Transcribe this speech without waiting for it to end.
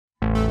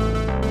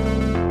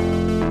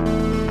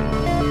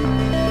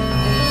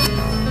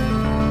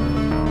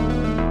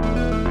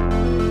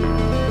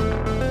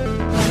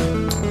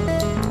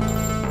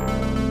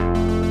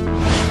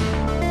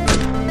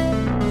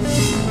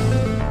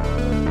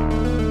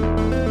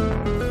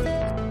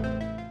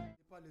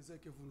c'est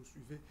que vous nous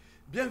suivez.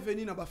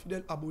 Bienvenue dans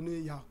fidèles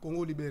abonnés à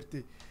Congo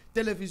Liberté.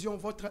 Télévision,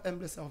 votre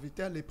humble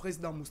serviteur, le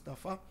président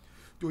Moustapha.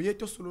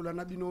 Toyeto solo la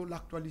nabino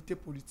l'actualité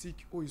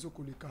politique au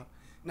Izokoleka.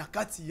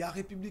 Nakati ya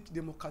République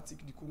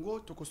démocratique du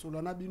Congo, toko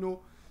solo la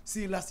nabino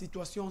sur la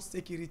situation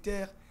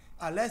sécuritaire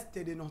à l'est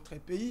de notre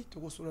pays,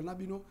 toko solo la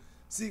nabino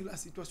sur la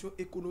situation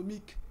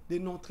économique de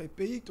notre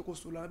pays, toko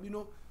solo la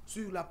nabino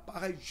sur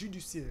l'appareil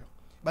judiciaire.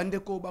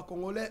 Bandeko ba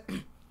congolais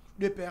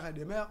de père et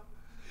de mère.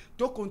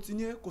 To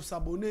continuer ko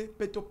s'abonner,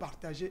 peut to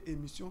partager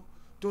émission,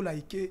 to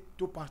liker,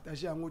 to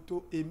partager en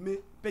auto,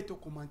 aimer, peut to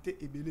commenter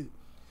et belé.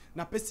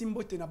 Na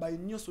pesimbo te na ba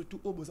union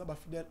surtout au boza ba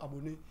fidèle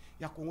abonné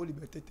ya Congo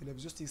Liberté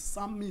Télévision, c'est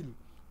 100 000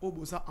 au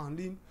boza en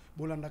ligne,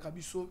 bolanda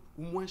kabiso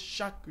au moins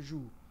chaque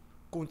jour.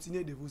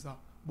 Continuez de vous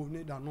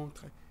abonner dans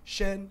notre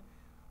chaîne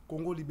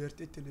Congo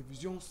Liberté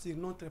Télévision, sur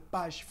notre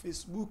page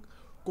Facebook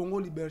Congo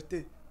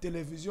Liberté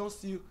Télévision,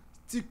 sur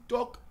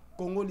TikTok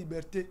Congo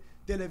Liberté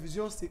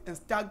Télévision, sur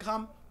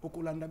Instagram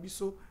Okolanda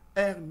biso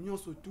Nyon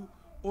surtout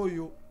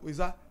oyo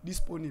oza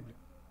disponible.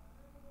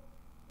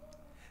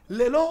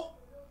 Lelo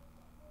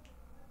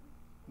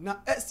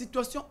na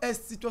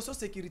situation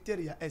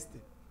sécuritaire ya est.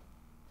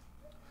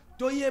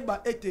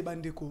 Toyeba ete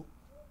bandeko.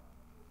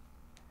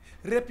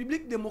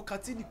 République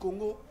démocratique du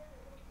Congo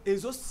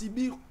ezo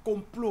subir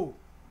complot.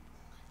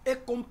 Et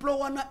complot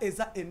wana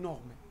eza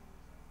énorme.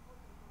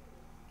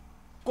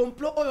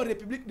 Complot oyo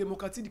République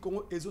démocratique du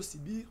Congo ezo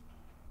subir.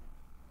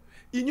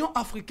 Union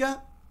africaine,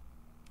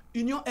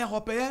 Union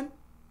européenne,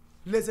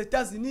 les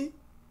États-Unis,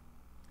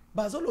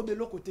 bazo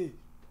lobelo côté.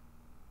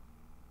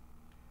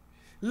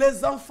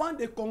 Les enfants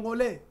des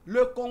Congolais,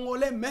 le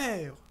Congolais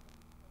mère,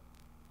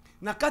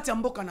 na kati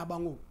mboka na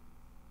bango.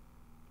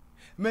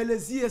 Mais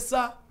les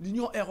ISA,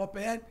 l'Union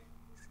européenne,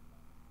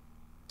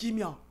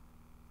 kimia.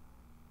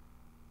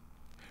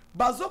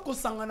 Bazo ko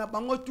sangana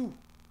bango tout.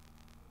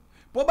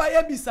 Po ba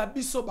yebisa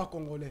biso ba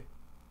Congolais.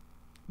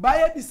 Ba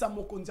yebisa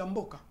mokonzi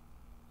mboka.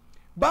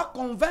 Ba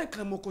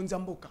convaincre mokonzi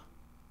mboka.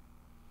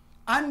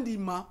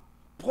 Andima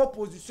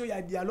proposition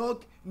ya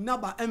dialogue na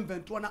ba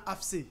M23 na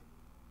AFC.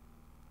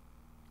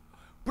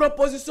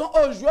 Proposition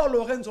au joueur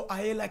Lorenzo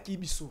Aela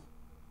Kibiso.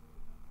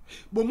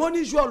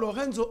 Bomoni joueur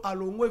Lorenzo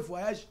Alongwe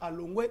voyage à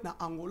Longwe na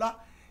Angola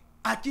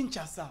à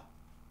Kinshasa.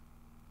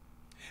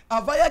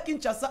 Avaya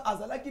Kinshasa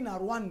azalaki na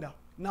Rwanda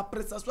na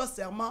prestation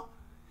serment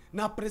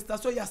na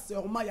prestation ya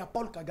serment ya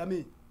Paul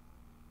Kagame.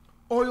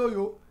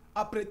 Oyoyo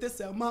a prêté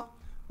serment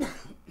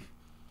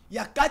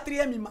ya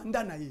 4e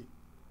mandat na ye.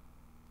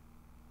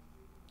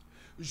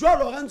 Joueur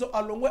Lorenzo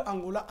Alongwe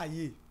Angola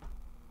aye.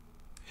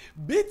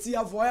 Biti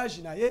ya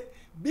voyage na ye,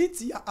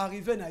 biti ya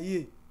arrivé na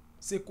ye.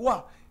 C'est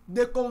quoi?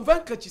 De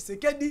convaincre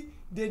Tshisekedi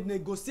de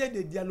négocier,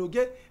 de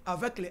dialoguer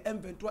avec les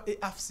M23 et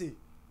AFC.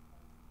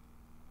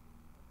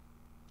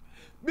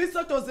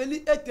 Biso Tozeli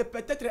était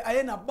peut-être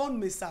ayé un bon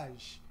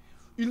message.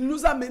 Il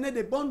nous a mené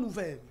de bonnes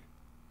nouvelles.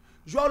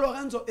 Joao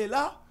Lorenzo est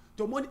là,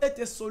 tout le monde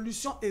était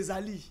solution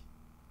ezali.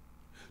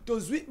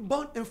 Tozui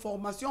bonne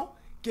information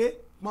que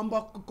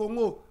Mamba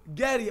Congo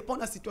guerre pour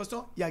la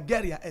situation, il y a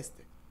guerre à est.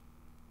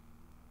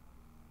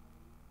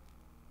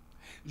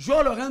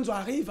 Joao Lorenzo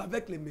arrive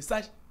avec les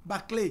messages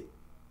bâclés.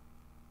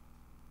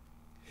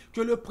 Que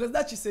le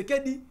président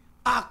Tshisekedi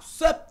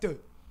accepte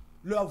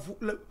le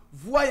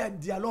voie à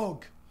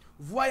dialogue,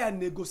 voie à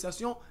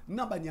négociation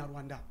dans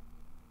Rwanda.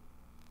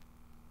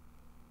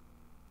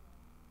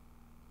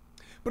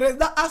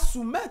 Président a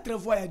soumettre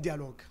voie à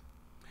dialogue.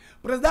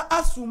 Président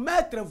a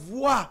soumettre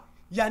voie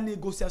à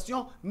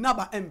négociation dans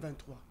M23.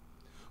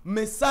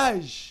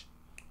 Message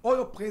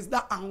au président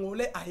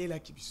angolais a la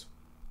kibiso.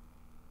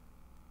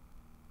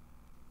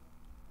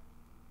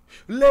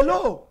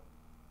 Lelo,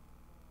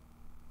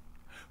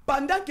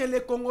 pendant que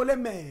les Congolais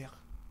meurent,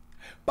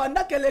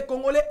 pendant que les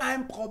Congolais ont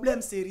un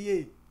problème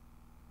sérieux,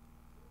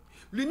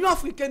 l'Union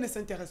africaine ne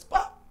s'intéresse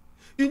pas.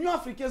 L'Union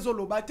africaine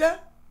zolobate,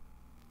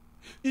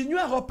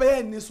 l'Union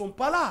européenne ne sont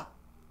pas là.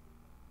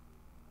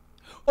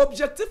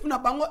 Objectif na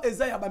bango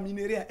eza ya ba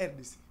minerai à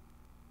RDC.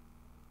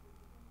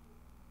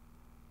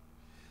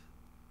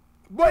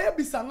 Boye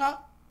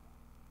bisanga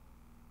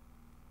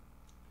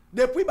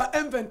depuis ba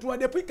M23,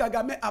 depuis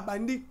Kagame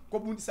abandi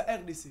kobundisa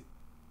RDC.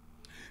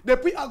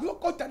 Depuis aglo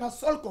kota na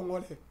sol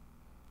congolais.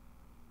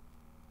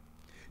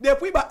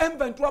 Depuis ba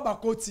M23 ba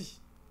koti.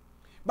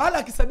 Ba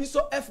la kisabiso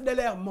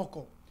FDLR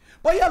moko.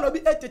 Po ya lobi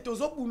ete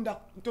tozo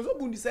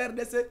bundisa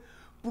RDC.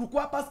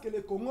 Pourquoi? Parce que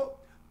le Congo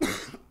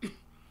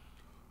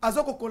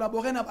azoko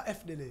collaborer na ba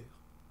FDLR.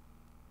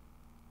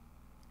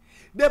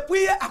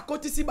 Depuis à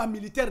côté si ba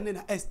militaire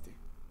na est.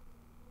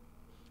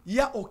 Il n'y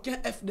a aucun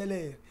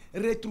FDLR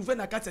retrouvé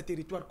dans ce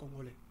territoire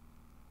congolais.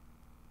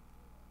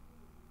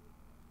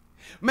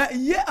 Mais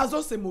il a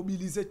se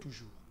mobiliser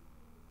toujours.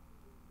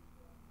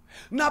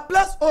 Na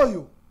place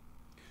Oyo,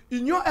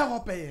 l'Union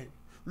européenne,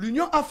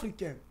 l'Union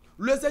africaine,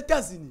 les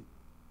États-Unis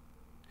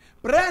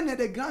prennent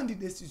de grandes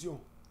décisions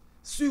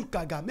sur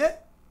Kagame.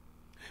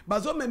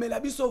 Bazo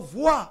memelabiso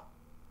voit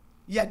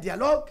il y a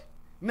dialogue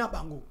na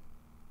bango.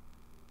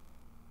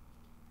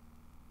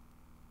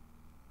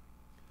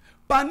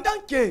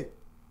 Pendant que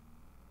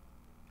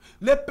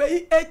Le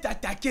pays est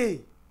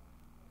attaqué.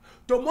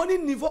 Tout le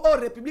niveau au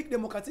République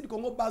démocratique du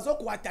Congo, bazo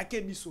ko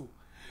attaquer biso.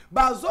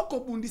 Bazo ko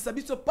bundisa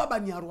biso pa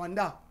bani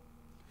Rwanda.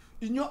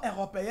 Union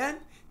européenne,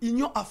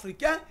 Union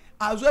africaine,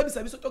 azo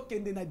bisa biso to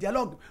kende na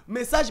dialogue.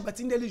 Message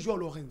batindeli Jo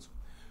Lorenzo.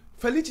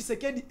 Félix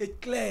Tshisekedi est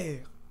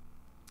clair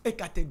et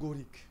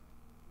catégorique.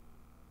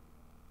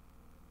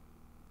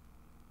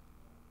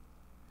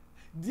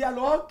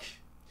 Dialogue,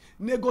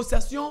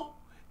 négociation,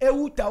 et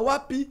ou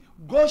tawapi,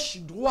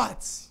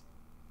 gauche-droite.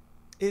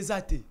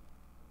 Ezate.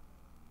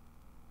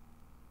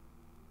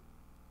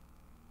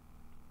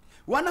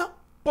 Wana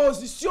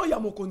position ya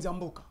mokonzi ya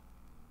mboka.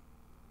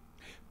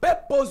 Pe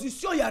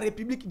position ya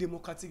République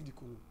démocratique du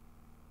Congo.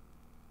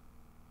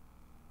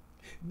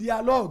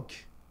 Dialogue,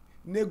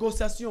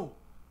 négociation,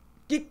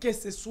 qui que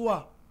ce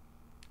soit,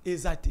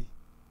 ezate.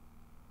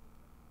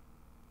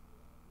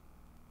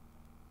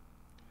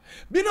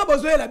 Bino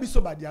bozoye la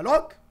biso ba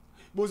dialogue,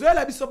 bozoye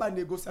la biso ba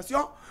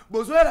négociation,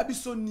 bozoye la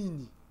biso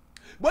nini.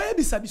 Boye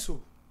bisa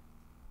biso.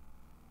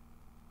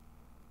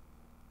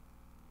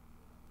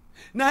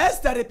 Na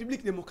est la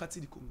République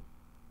démocratique du Congo.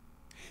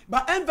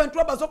 Ba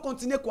M23 bazo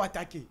continuer ko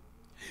attaquer.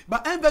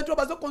 Ba M23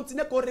 bazo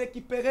continuer ko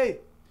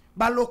récupérer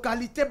ba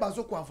localité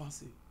bazo ko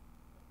avancer.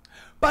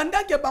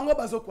 Pendant que bango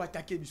bazo ko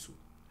attaquer biso.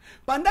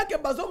 Pendant que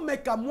bazo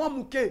meka mwa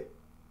muke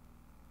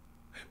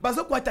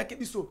bazo ko attaquer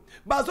biso.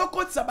 Bazo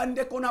kotisa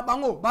bande kona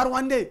bango ba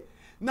Rwandais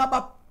na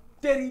ba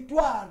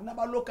territoire na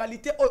ba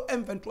localité o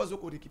M23 zo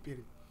ko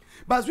récupérer.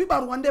 Bazui ba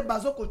Rwandais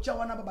bazo ko tia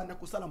wana ba banda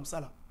ko sala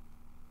musala.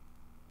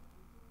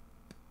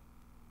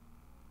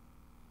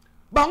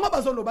 Bango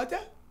bazo lo bate.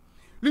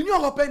 L'Union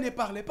européenne ne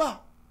parlait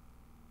pas.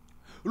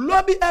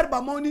 Lobby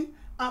Herbamoni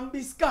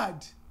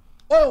embuscade.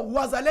 Oh,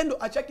 Wazalendo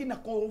a chaki na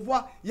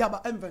convoi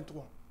yaba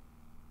M23.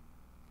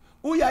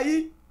 Où il y a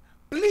eu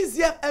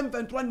plusieurs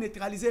M23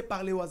 neutralisés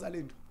par les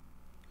Wazalendo.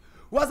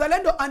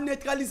 Wazalendo a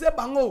neutralisé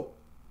Bango.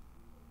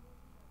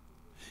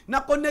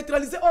 N'a pas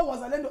neutralisé, oh,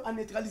 Wazalendo a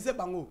neutralisé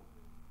Bango.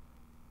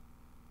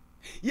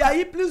 Il y a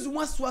eu plus ou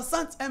moins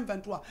 60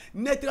 M23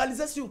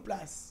 neutralisés sur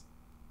place.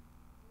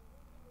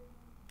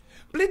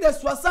 Plus de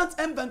 60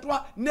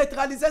 M23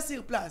 neutralisés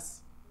sur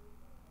place.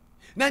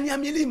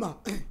 Nanyamilima.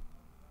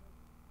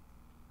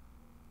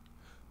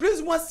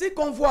 Plus ou moins 6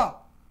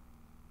 convois.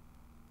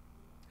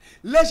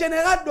 Le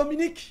général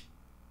Dominique,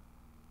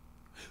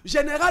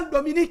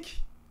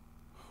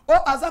 au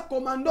Aza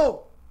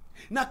Commando,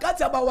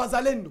 Nakatia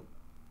Bawazalendo,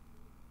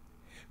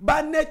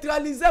 ba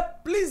neutraliser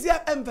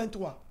plusieurs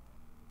M23,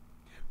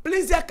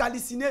 plusieurs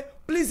calcinés,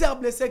 plusieurs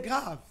blessés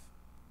graves.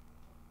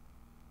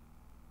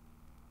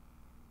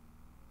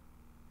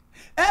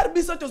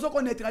 Biso tozo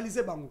ko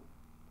neutraliser bango.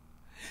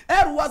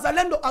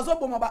 Wazalendo azo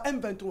boma ba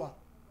M23.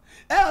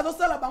 Azo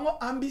sala bango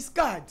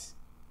embuscade.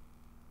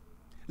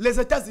 Les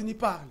États-Unis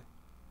parlent.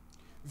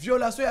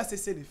 Violation a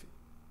cessé les faits.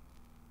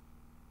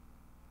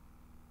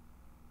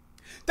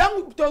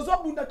 Tant tozo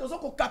bunda tozo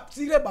ko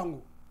capturer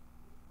bango.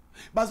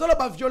 Bazolo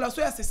ba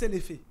violation a cessé les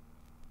faits.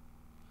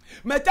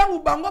 Mais tant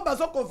bango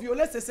bazo ko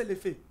violer cessé les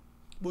faits.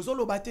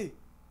 Bozolo baté.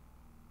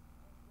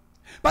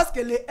 Parce que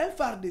les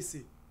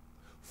FARDC,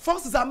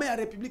 Forces armées à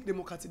la République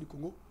démocratique du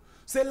Congo,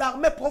 c'est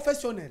l'armée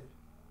professionnelle.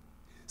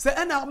 C'est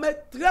une armée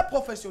très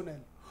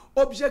professionnelle.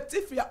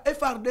 Objectif, il y a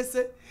FARDC,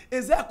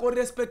 et c'est à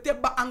respecter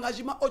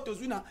l'engagement autour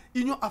de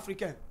l'Union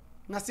africaine.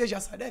 Dans le siège à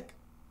SADC.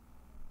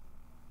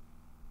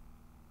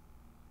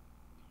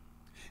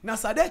 Dans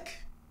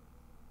SADC.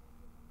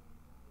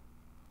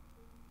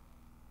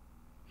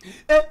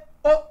 Et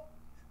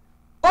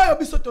au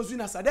Yobiso Tozu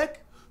dans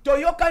SADC,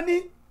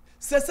 Toyokani,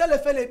 cessez le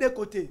fait les deux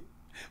côtés.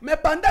 Mais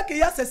pendant qu'il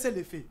y a cessé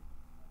le fait,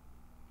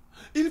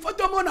 il faut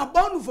tout le monde a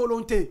bonne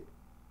volonté.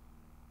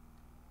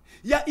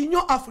 Il y a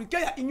Union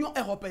africaine, il y a Union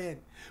européenne.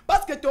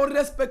 Parce que tu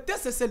respectes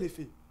ce les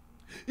faits.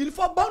 Il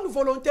faut bonne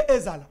volonté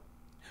ezala.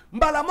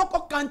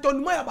 Mbalamoko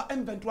cantonnement ya ba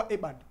M23 et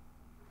banda.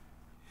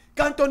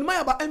 Cantonnement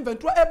ya ba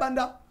M23 et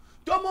banda.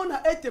 Tout le monde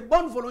a été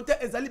bonne volonté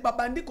ezali ba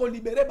bandi ko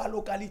libérer ba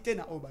localité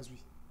na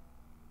obazui.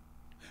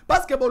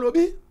 Parce que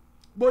bolobi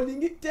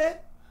bolingi te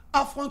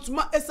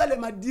affrontement et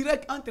salement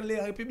direct entre les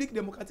républiques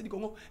démocratiques du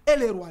Congo et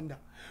les Rwanda.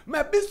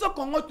 Mais biso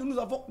Congo,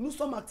 nous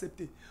sommes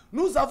acceptés.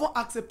 Nous avons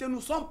accepté, nous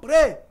sommes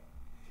prêts.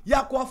 Il y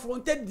a quoi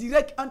affronter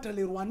direct entre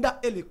les Rwanda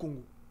et les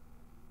Congo.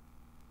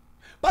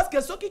 Parce que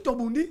ceux qui t'ont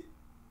bundi,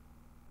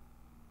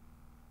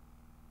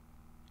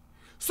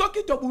 tu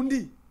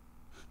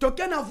n'as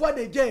aucune voie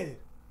de guerre.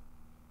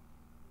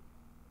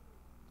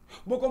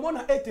 Beaucoup de monde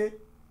a été,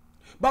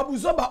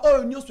 babouzo ba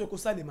oyo sur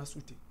kosa de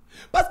masouté.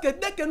 Parce que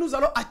dès que nous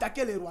allons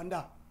attaquer les Rwandais,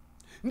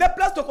 ne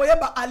place to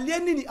koyeba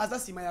alien ni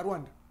azasima ya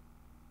Rwanda.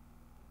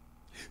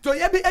 To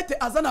yebi ete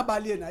azana ba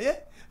alien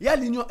il y a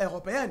l'Union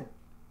européenne.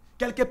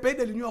 Quelques pays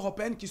de l'Union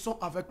européenne qui sont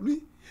avec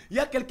lui. Il y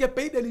a quelques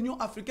pays de l'Union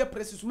africaine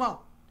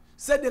précisément.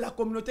 C'est de la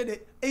communauté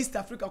de East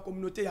Africa,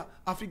 communauté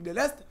Afrique de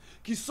l'Est,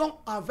 qui sont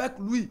avec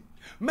lui.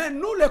 Mais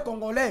nous les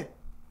Congolais,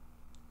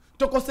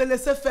 donc on se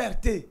laisse faire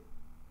thé.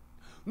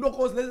 Donc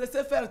on se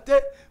laisse faire thé.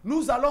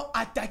 Nous allons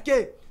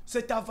attaquer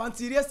cet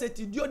aventurier, cet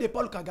idiot de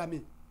Paul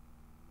Kagame.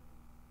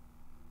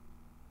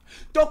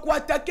 toko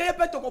attaquer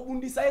pe toko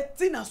bundisa ye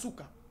tina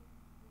suka.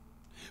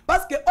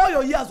 Parce que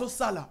oyo yazo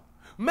sala,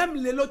 même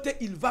le lote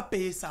il va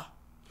payer ça.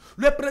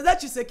 Le président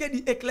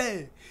Tshisekedi est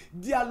clair.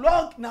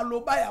 Dialogue na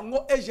loba yango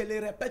et je le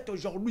répète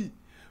aujourd'hui.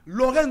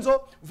 Lorenzo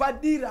va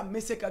dire à M.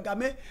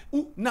 Kagame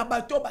ou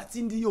Nabato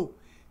Batindio.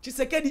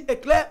 Tshisekedi est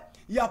clair,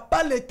 il n'y a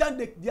pas le temps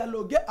de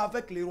dialoguer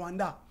avec les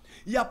Rwandais.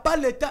 Il n'y a pas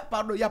le temps,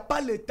 pardon, il n'y a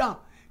pas le temps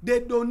de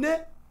donner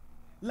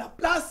la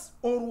place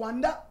au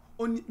Rwanda,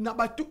 au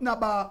Naba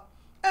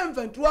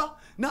M23,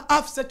 na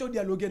AFC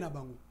dialoguer na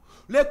bango.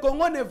 Le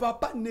Congo ne va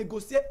pas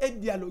négocier et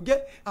dialoguer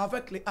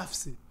avec les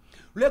AFC.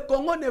 Le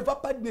Congo ne va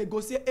pas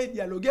négocier et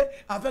dialoguer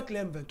avec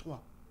les M23.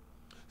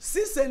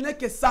 Si ce n'est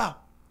que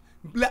ça,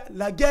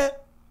 la guerre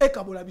est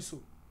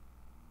Kabolabiso.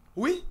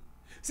 Oui,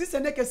 si ce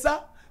n'est que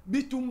ça,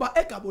 Bitumba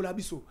est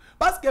Kabolabiso.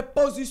 Parce que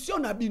position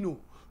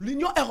Nabino,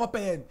 l'Union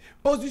européenne,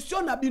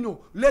 position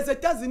Nabino, les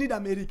États-Unis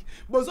d'Amérique,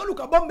 Bozo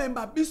Lukabo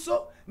Memba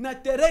Biso na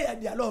terrain à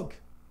dialogue.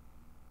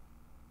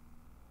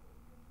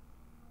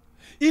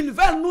 Ils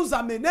veulent nous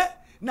amener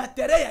na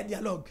terrain à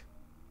dialogue.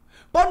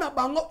 Pour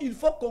Nabango, il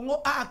faut que Congo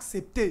a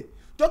accepté.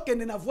 Donc, il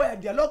y a un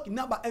dialogue qui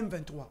n'a pas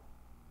M23.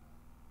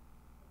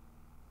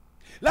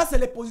 Là, c'est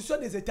les positions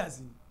des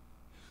États-Unis.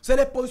 C'est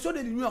les positions de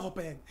l'Union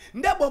européenne.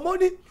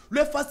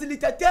 Le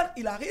facilitateur,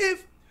 il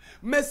arrive.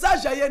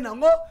 Message à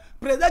Yenango.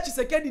 Président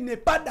Tshisekedi n'est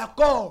pas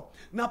d'accord.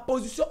 Na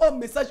position au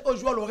message au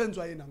Joao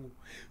Lorenzo à Yenango.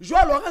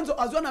 Joao Lorenzo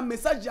a un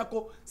message qui a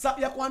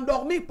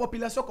endormi la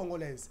population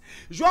congolaise.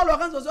 Joao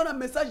Lorenzo a un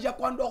message qui a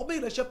endormi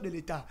le chef de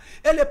l'État.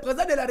 Et le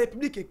président de la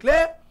République est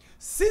clair.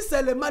 Si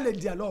seulement le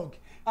dialogue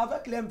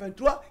avec les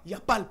M23, il n'y a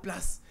pas de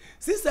place.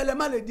 Si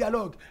seulement le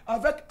dialogue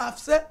avec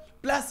AFC,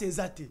 place est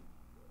athée.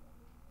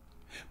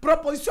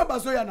 Proposition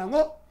Bazoya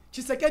Nango,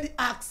 Tshisekedi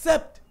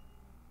accepte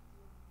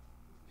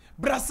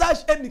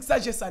brassage et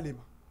mixage et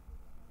Salema.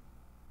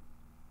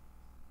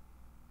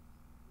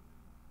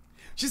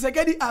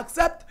 Tshisekedi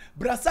accepte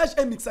brassage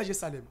et mixage et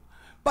Salema.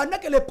 Pendant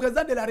que le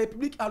président de la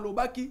République a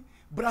l'obaki,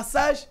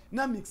 brassage,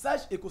 na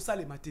mixage et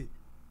Kosalemate.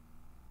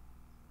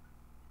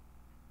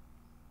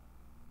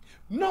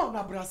 Non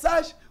à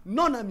brassage,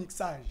 non à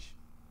mixage.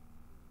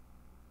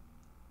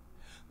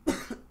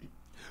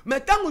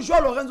 Mais quand on joue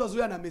à Lorenzo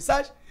Zoya un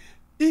message,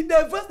 il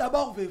devrait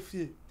d'abord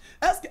vérifier.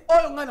 Est-ce que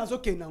on a nazo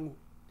kenango?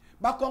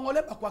 Ba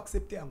Congolais ba ko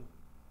accepter ango.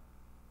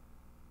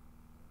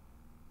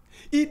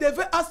 Il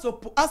devait à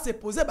se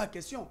poser la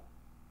question.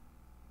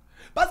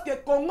 Parce que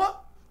Congo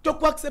te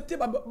ko accepter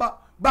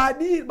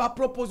dire ba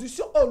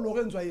proposition au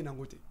Lorenzo Zoya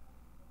nangote.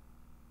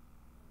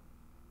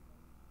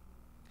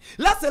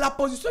 Là, c'est la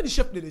position du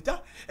chef de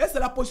l'État et c'est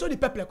la position du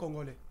peuple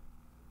congolais.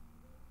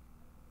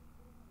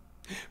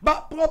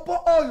 Bah, propos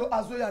oyo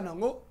azoya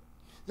nango,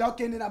 il y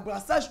a un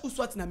brassage ou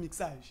soit un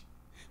mixage.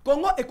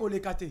 Congo est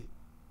collecté.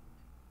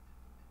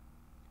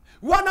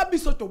 Wana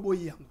biso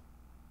toboyi yango.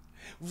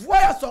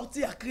 Voya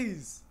sortir à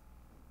crise.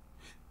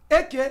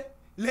 Et que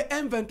les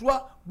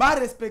M23 va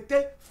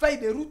respecter feuille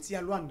de route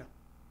ya Luanda.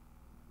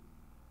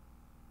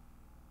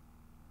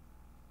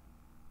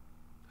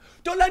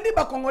 Tolandi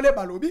ba Congolais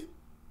balobi.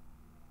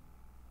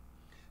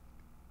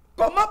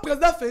 Comment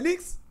président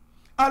Félix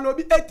a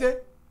lobby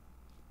était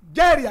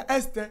guerre à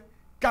Est,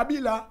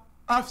 Kabila,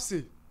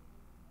 AFC.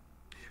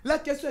 La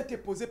question a été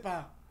posée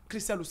par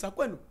Christian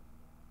Lusakweno.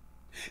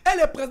 Et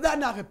le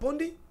président a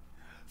répondu,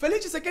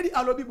 Félix Tshisekedi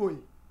a lobby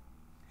boy.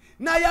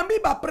 Nayambi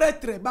ba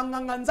prêtre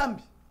banganga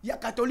nzambi ya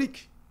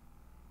catholique.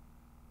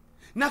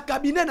 Na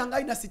cabinet na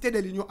na cité de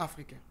l'Union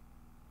africaine.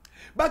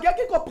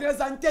 Bagaki ko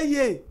présenter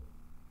ye.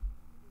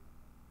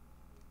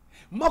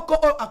 Moko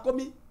a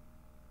commis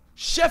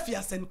chef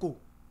ya Senko.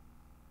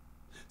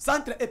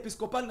 Centre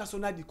épiscopal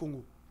national du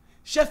Congo.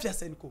 Chef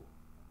Yasenko.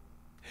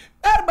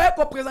 Elle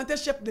va présenter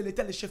chef de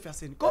l'État, le chef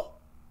Yasenko.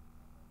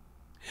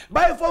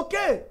 Va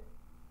évoquer.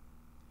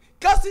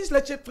 Quand si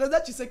le chef président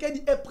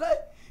Tshisekedi est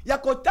prêt, il y a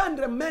qu'au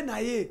tendre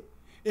menaye.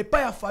 Et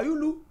pas à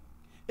Fayulu,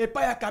 et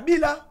pas à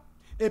Kabila,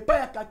 et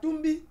pas à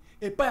Katumbi,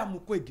 et pas à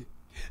Mukwege.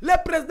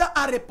 Le président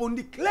a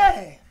répondu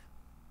clair.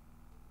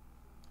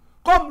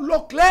 Comme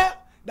l'eau claire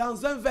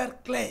dans un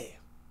verre clair.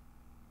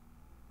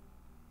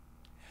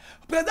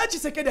 Président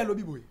Tshisekedi a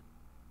lobby boy.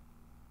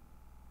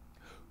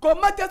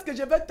 Comment est-ce que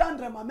je vais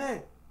tendre ma main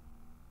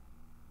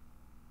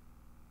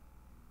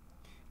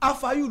à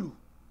Fayulu?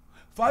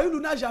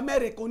 Fayulu n'a jamais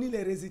reconnu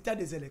les résultats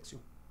des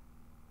élections.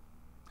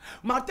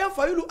 Martin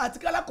Fayulu a dit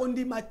qu'on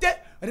dit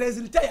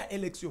résultat des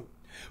élections.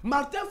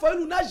 Martin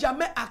Fayulu n'a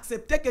jamais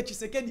accepté que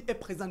Tshisekedi est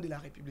président de la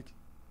République.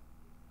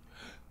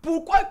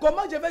 Pourquoi,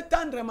 comment je vais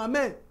tendre ma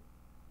main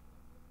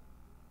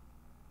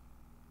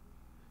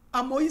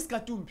à Moïse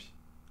Katumbi?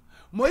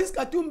 Moïse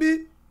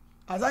Katumbi,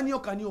 aza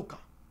nyoka nyoka.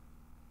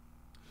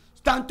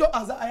 Tantôt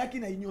aza ayaki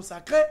na union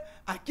sacrée,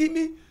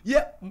 akimi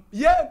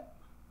ye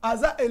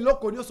aza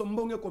eloko nyoso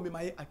mbonge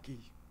komemaye aki.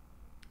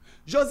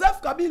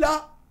 Joseph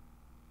Kabila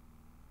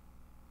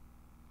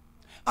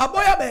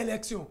aboya ba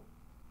élection.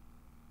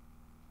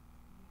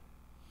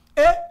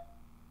 Et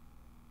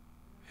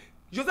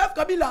Joseph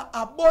Kabila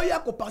aboya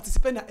ko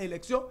participer na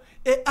élection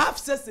et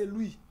AFC c'est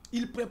lui.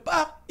 Il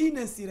prépare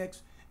une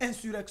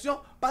insurrection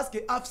parce que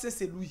AFC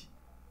c'est lui.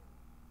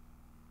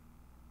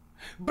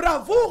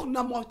 Bravoure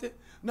na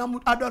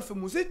Adolphe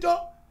Muzito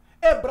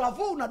et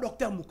bravoure na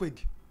Docteur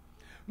Mukwege.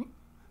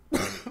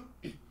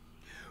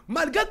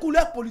 Malgré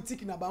couleur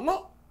politique na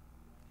bango,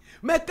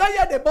 mais quand il y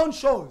a des bonnes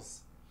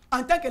choses,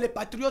 en tant que les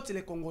patriotes et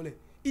les Congolais,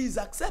 ils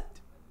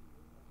acceptent.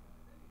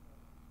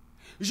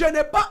 Je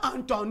n'ai pas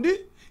entendu,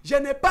 je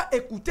n'ai pas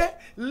écouté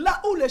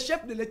là où les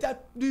chefs de l'État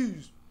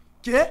disent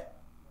que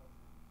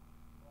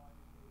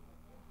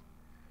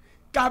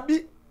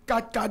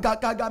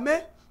Kagame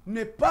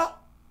n'est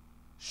pas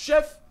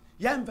chef,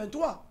 il y a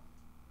M23.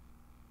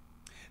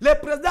 Le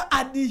président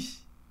a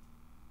dit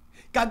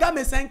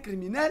Kagame c'est un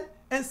criminel,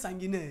 un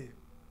sanguinaire.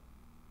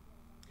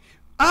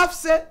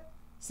 AFC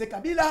c'est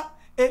Kabila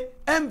et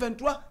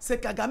M23 c'est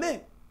Kagame.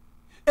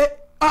 Et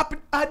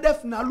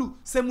ADF Nalou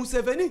c'est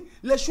Museveni.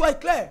 Le choix est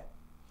clair.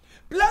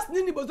 Place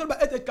Nini Bozolba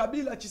et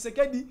Kabila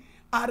Tshisekedi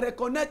à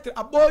reconnaître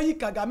à Boyi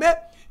Kagame,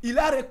 il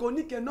a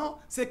reconnu que non,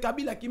 c'est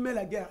Kabila qui met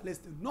la guerre à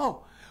l'Est.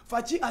 Non.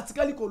 Fatshi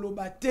Atikali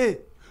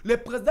Kolobate, le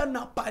président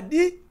n'a pas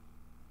dit,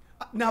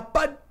 n'a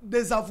pas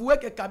désavoué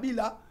que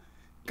Kabila,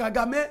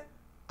 Kagame,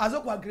 a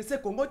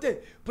agressé Congo. Le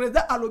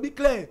président a lobby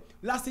clair,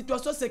 la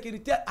situation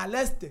sécuritaire à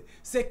l'Est,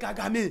 c'est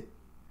Kagame.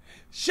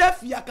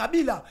 Chef ya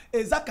Kabila,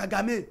 Eza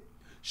Kagame.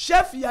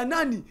 Chef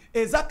Yanani,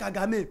 Eza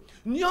Kagame.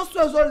 Nyon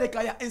sozo le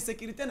kaya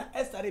insécurité dans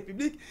l'Est de la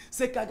République,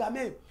 c'est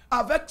Kagame.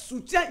 Avec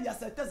soutien, il y a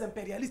certains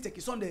impérialistes qui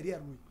sont derrière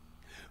lui.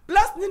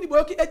 Place Nini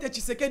Boyoki et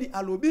Tshisekedi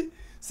à lobby,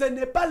 ce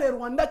n'est pas les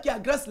Rwandais qui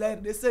agressent la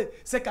RDC,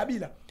 c'est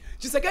Kabila.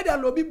 Tshisekedi à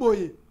lobby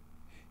boye.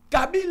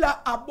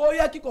 Kabila a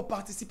boya qui a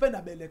participé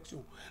à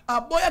l'élection. A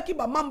boya qui est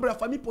membre de la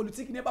famille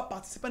politique qui n'est pas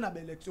participé à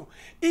l'élection.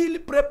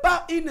 Il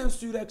prépare une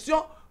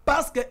insurrection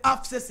parce que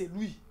AFC c'est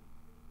lui.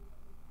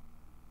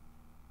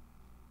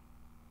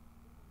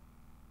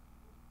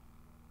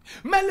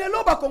 Mais les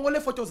lois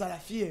congolais faut tous à la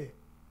fière.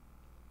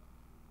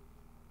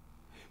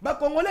 Les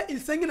Congolais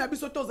ils s'engagent à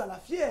biso tous à la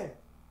fière.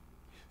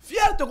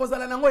 Fier te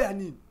kozala nango ya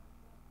nini?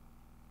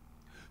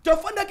 Tu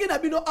fondaki na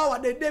bino awa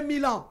de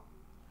 2000 ans.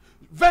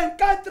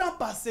 24 ans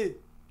passés.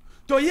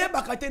 Tu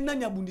yebaka te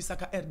nani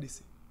abundisaka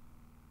RDC.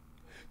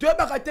 Tu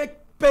yebaka te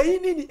pays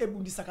nini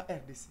ebundisaka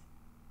RDC.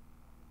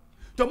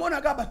 Tu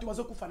monaka batu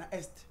bazokufa na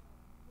Est.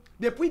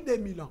 Depuis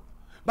 2000 ans.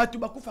 Batu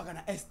bakufaka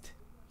na Est.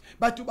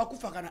 Batu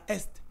bakufaka na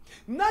Est.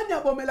 Nani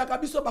abomelaka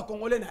biso ba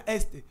Congolais na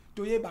Est.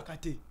 Tu yebaka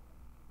te.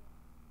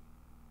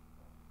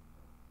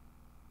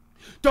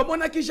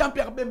 Tomona ki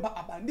Jean-Pierre Bemba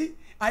Abandi,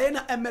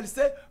 ayena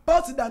MLC,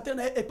 porte d'entrée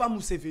na et pas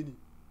Museveni.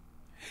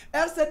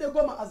 RCD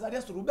Goma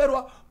Azarias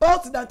Ruberwa,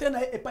 porte d'entrée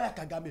na et pas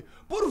Kagame.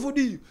 Pour vous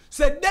dire,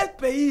 c'est deux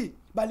pays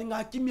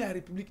balinga kimi à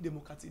République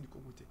démocratique du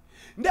Congo.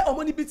 Nde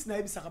omoni bit na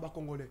ebisaka ba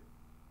Congolais.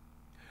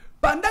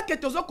 Pendant que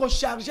tozo ko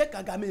charger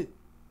Kagame,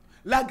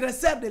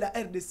 l'agresseur de la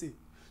RDC,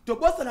 to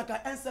bossa na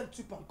ka un seul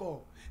type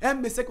encore, un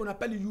monsieur qu'on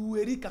appelle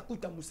Yoweri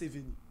Kaguta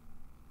Museveni.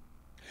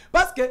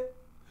 Parce que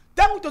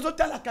tant que tozo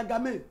tala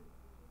Kagame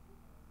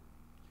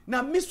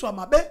na miswa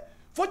mabe,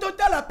 faut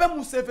total la paix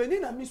Museveni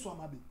na miswa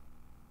mabe.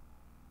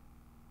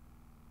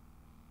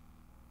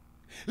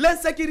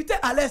 L'insécurité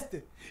à l'Est,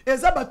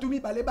 eza batumi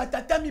bale,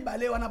 batatami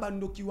bale wana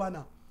bandoki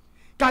wana.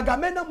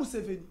 Kagame na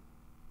Museveni.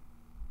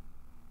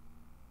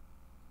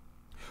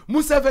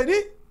 Museveni,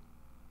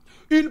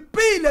 il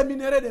pille les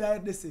minéraux de la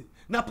RDC,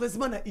 na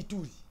président na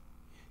Ituri.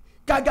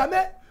 Kagame,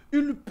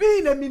 il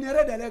pille les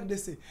minéraux de la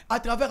RDC à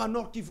travers un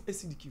Nord Kivu et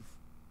Sud Kivu.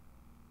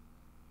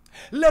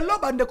 Les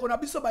lobes qu'on a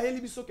biso ba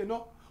yeli biso que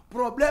non.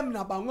 Problème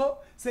na bango,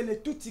 c'est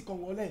les Tutsi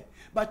congolais.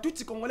 Ba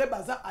Tutsi congolais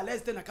baza à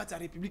l'Est na kati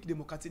République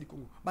démocratique du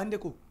Congo.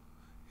 Bandeko.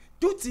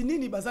 Tutsi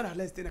nini baza à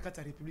l'Est na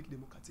kati République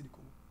démocratique du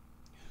Congo.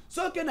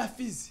 So que na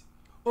Fizi,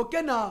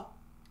 ok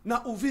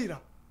na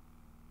Uvira.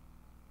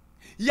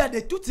 Il y a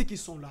des Tutsi qui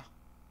sont là.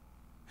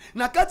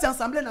 Na kati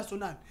Assemblée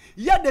nationale,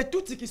 il y a des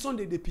Tutsi qui sont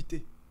des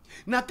députés.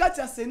 Na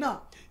kati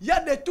Sénat, il y a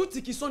des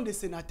Tutsi qui sont des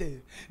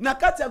sénateurs. Na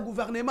kati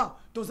gouvernement,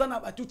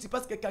 tozana ba Tutsi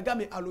parce que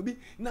Kagame alobi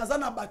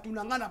nazana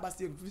batunanga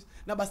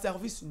na ba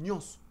service nyons.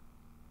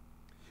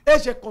 Et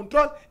je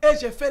contrôle et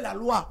je fais la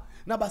loi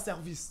na ba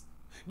service.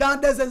 Dans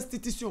des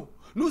institutions,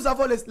 nous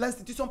avons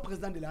l'institution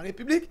président de la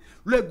République,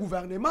 le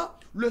gouvernement,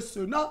 le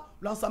Sénat,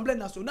 l'Assemblée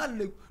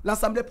nationale,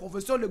 l'Assemblée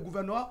provinciale, le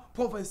gouvernement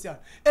provincial.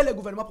 Et le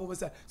gouvernement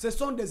provincial, ce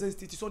sont des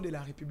institutions de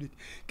la République.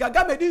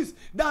 Kagame dit,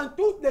 dans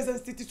toutes les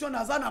institutions,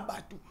 Nazana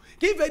Batu,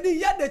 qui veut dire, il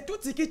y a des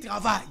Tutsis qui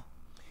travaillent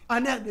en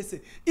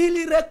RDC.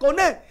 Il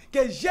reconnaît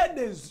que j'ai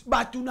des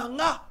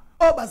Batunanga,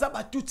 oh, Baza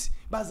Batutsi,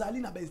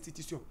 Bazali na ba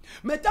institution.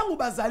 Mais tant que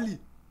Bazali,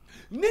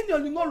 Nino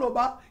Lingo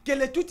Loba, que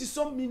les Tutsis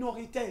sont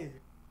minoritaires.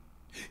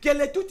 Que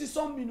les Tutsis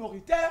sont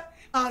minoritaires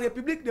en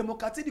République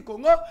démocratique du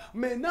Congo.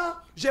 Maintenant,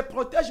 je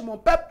protège mon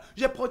peuple,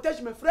 je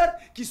protège mes frères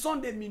qui sont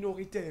des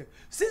minoritaires.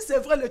 Si c'est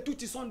vrai, les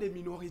Tutsis sont des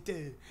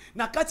minoritaires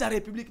dans la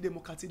République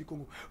démocratique du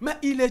Congo. Mais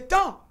il est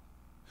temps,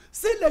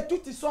 si les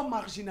Tutsis sont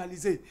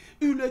marginalisés,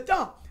 il est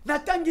temps,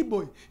 Natangi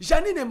Boy,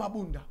 Janine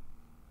Mabunda,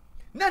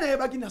 Nana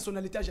Ebagi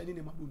nationalité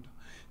Janine Mabunda,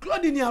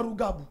 Claudine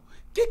Arugabu,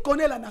 Qui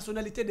connaît la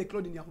nationalité de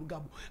Claude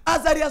Nyarugabo?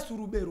 Azaria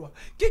Suruberwa.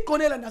 Qui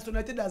connaît la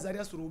nationalité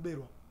d'Azaria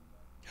Suruberwa?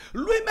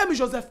 Lui-même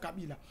Joseph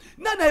Kabila.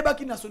 Nana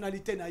ebaki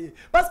nationalité naie.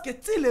 Parce que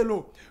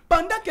Tilelo,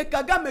 pendant que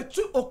Kagame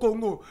tue au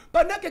Congo,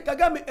 pendant que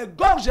Kagame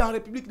égorge en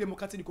République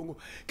démocratique du Congo,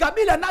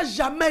 Kabila n'a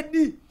jamais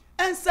dit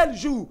un seul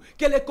jour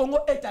que le Congo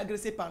est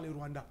agressé par le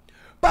Rwanda.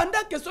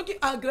 Pendant que ceux qui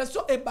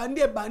agression et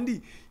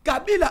bandit,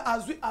 Kabila a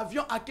eu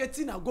avion à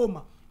Ketina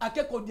Goma, à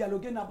quelqu'un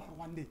dialoguer na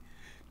Rwandais.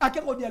 À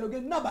quelqu'un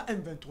dialoguer na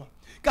M23.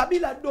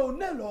 Kabila a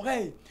donné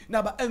l'oreille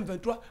na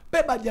M23,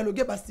 peut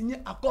dialoguer, va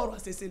signer accord à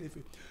cesser les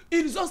feux.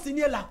 Ils ont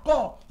signé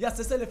l'accord, il a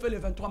cessé les feux le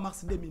 23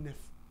 mars 2009.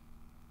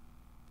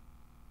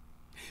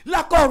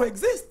 L'accord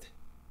existe.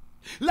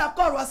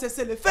 L'accord a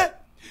cessé les feux.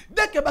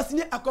 Dès que va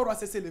signer accord à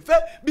cesser les feux,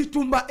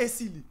 Bitumba et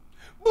Sili.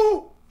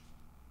 Bouh!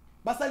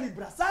 Basali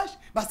brassage,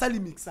 basali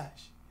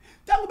mixage.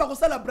 Tant que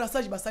basali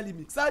brassage, basali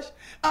mixage,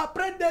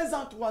 après 2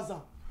 ans, 3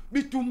 ans,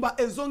 Bitumba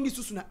et Zongi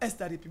sous la Est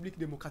de la République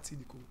démocratique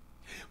du Congo.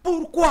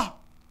 Pourquoi?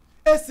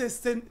 Et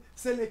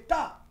c'est le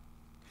cas.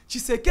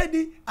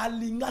 Tshisekedi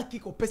alinga qui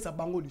kopé sa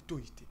bango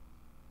l'autorité.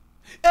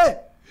 Eh,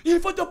 il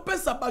faut te payer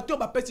sa bateau,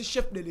 ba petit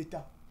chef de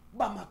l'État.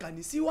 Ba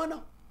makanisi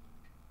wana.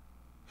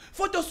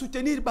 Faut te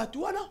soutenir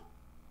bateau wana.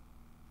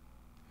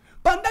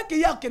 Pendant qu'il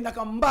y a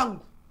Kendaka Mbangu,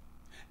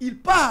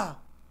 il part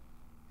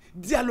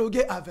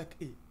dialoguer avec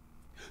eux.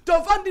 Tu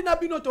vandi na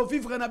bino, tu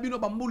vivre na bino,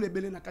 bamboule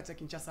belé na katia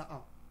Kinshasa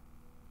 1.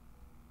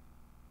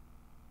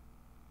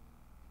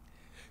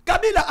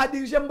 Kabila a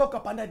dirigé Mboka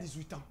pendant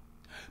 18 ans.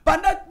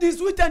 Pendant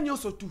 18 ans, nous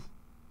surtout.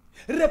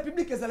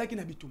 République ezalaki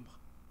na bitumba.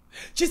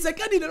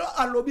 Tshisekedi lelo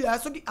alobi a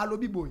soki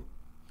alobi boy.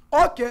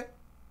 OK.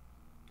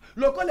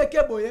 Loko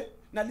leke boye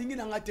na lingi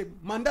na ngate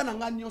mandat na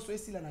nga nyonso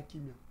esila na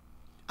kimia.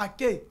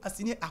 Ake a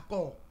signé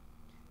accord.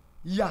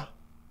 Ya.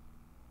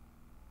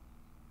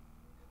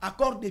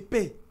 Accord de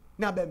paix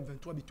na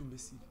M23 bitumba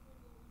si.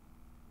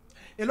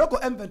 Et loko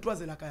M23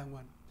 zelaka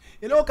yangwana.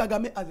 Et loko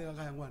Kagame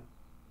azelaka yangwana.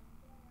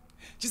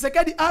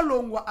 Tshisekedi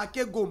alongwa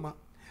ake Goma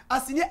a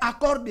signé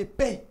accord de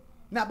paix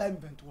na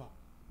M23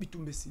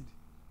 bitumba si.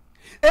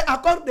 Et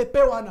accord de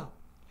paix wana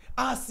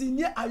a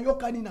signé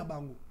ayokani na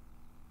bango.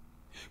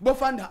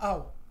 Bofanda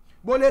awa,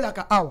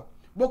 bolelaka awa,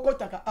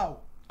 bokotaka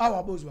awa,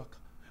 awa bozwaka.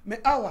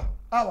 Mais awa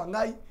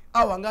ngai,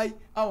 awa ngai,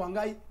 awa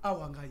ngai,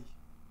 awa ngai.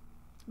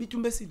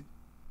 Bitumbesili.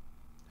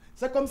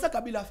 C'est comme ça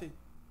Kabila fait.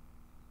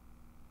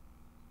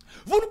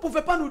 Vous ne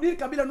pouvez pas nous dire que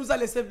Kabila nous a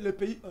laissé le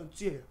pays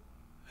entier.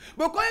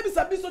 Mais quand il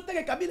s'habille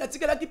que Kabila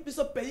tikela ki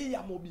piso pays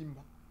ya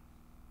mobimba.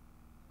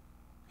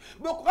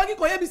 Mais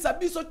quand il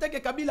s'habille que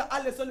Kabila a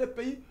laissé le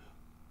pays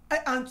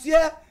entier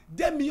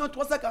 2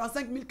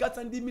 345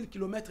 410 000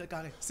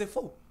 km². C'est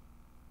faux.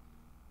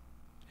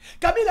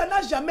 Kabila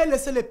n'a jamais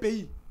laissé le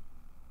pays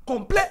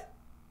complet.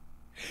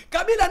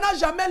 Kabila n'a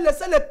jamais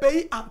laissé le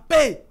pays en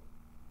paix.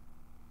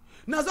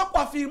 Nous avons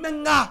affirmé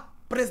nga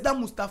président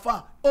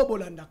Mustafa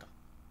Obolandaka.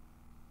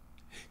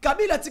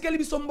 Kabila tikeli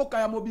biso mboka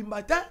ya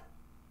mobimba te.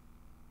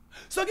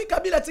 Soki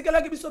Kabila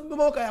tikela biso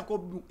mboka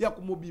ya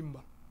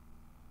mobimba.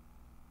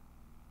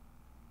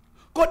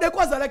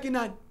 Kodeko azalaki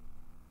nani?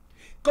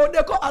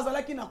 Kodeko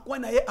azalaki na kwa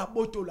na ye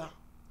abotola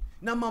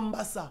na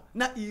Mambasa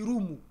na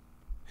Irumu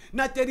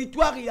na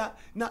territoire ya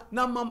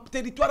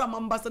territoire ya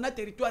Mambasa na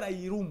territoire ya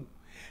Irumu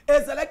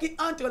ezalaki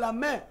entre la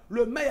main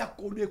le main ya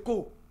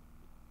Kodeko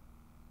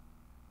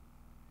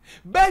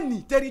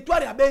Beni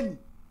territoire ya Beni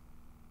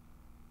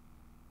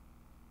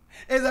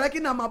ezalaki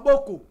na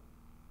maboko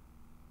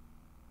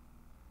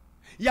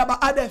ya ba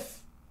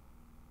ADF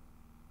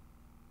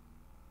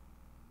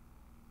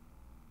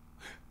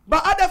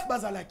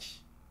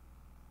bazalaki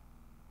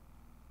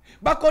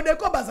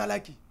Bakodeko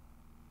bazalaki.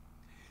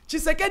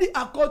 Tshisekedi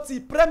a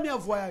côté premier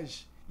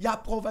voyage, il y a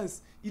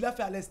province, il a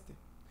fait à l'est.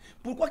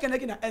 Pourquoi qu'il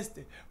y a à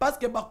l'est? Parce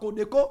que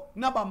Bakodeko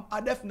na ba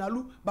ADF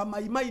nalu, ba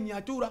maïma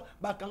iniatura,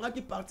 ba kanga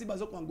ki parti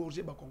bazo ko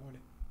engorger ba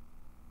congolais.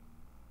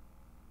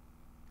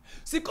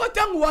 Si côté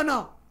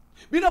ngwana,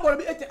 bina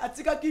bolobi ete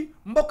atika ki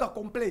mboka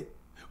complet.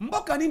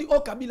 Mboka nini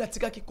o Kabila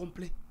atika ki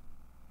complet.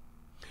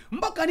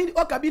 Mboka nini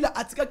o Kabila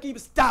atika ki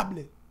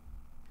stable.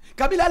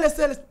 Kabila a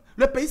laissé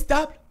le pays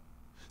stable.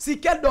 Si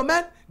quel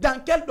domaine,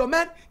 dans quel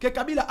domaine que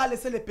Kabila a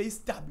laissé le pays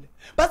stable.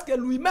 Parce que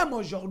lui-même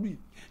aujourd'hui,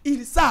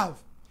 ils savent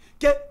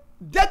que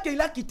dès qu'il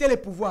a quitté le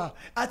pouvoir,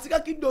 Atika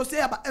qui dossier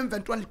à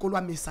M23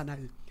 Likolo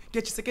Mesanaï, que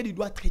Tshisekedi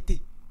doit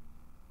traiter.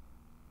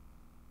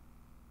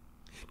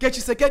 Que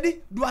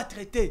Tshisekedi doit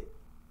traiter.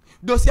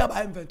 Dossier à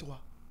M23.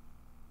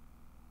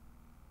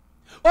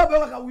 Oh,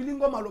 ben,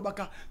 Wilingo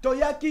Malobaka,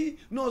 Toyaki,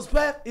 nos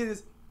frères,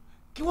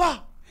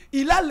 quoi?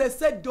 Il a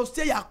laissé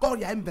dossier à accord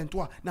il y a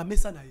M23 na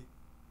Mesanaï.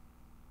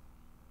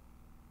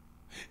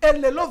 Et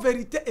la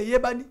vérité est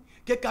yebani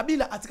que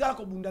Kabila a tiré la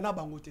bundana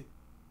bangote.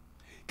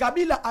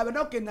 Kabila a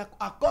maintenant qu'un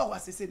accord à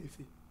cesser les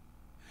faits.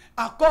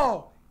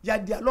 Accord, il y a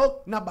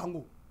dialogue na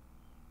bango.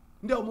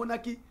 Nde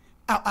omonaki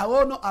a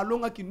ono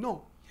alonga ki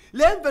non.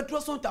 Les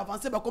M23 sont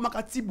avancés comme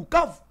à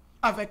Bukavu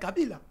avec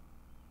Kabila.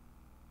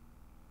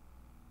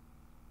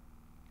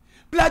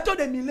 Plateau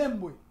de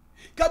Milembwe.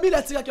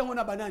 Kabila tiré qui on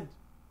a banane.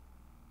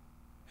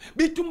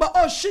 Bitumba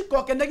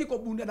Oshiko kendaki ko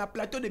bunda na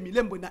plateau de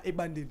Milembwe na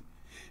Ebandeli.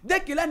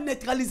 Dès qu'il a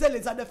neutralisé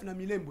les ADF na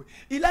Milembwe,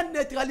 il a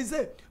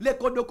neutralisé les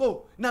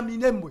Kodoko na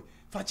Milembwe.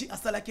 Fatshi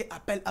asalaki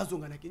appel à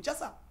Zonga na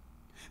Kinshasa.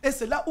 Et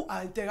c'est là où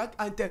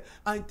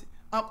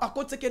à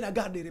côté de la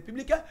garde des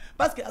républicains,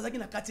 parce que Azaki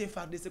na quartier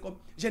FARD, c'est comme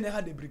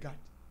général de brigade.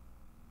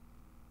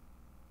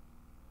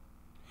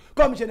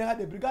 Comme général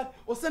de brigade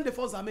au sein des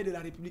forces armées de la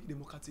République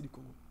démocratique du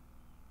Congo.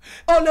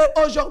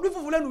 Aujourd'hui,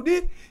 vous voulez nous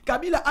dire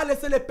Kabila a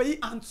laissé les pays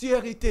en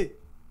tiérité.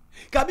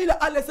 Kabila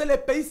a laissé les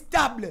pays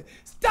stables.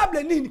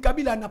 Stable, Nini,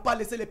 Kabila n'a pas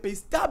laissé les pays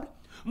stables.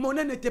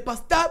 Monnaie n'était pas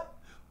stable.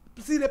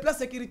 Sur les plans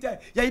sécuritaires,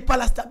 il n'y a eu pas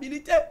la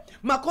stabilité.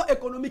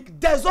 Macroéconomique,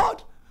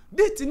 désordre.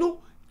 Dites-nous,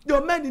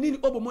 domaine Nini,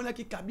 Obomona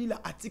qui Kabila,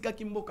 Atika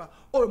Kimboka,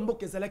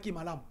 Mboke Zalaki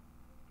Malam.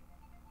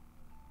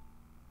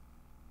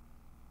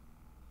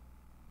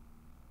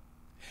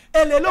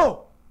 Et les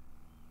lots.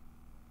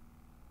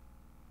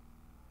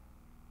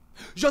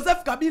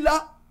 Joseph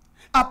Kabila,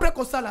 après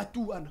qu'on s'en la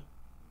tout,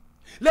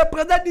 les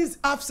présidents disent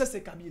AFC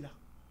c'est Kabila.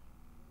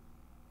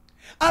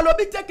 Alors,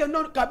 que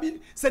non, Kabila,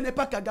 ce n'est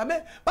pas Kagame,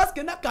 parce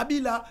que na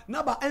Kabila,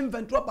 na ba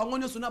M23,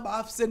 bango sur na ba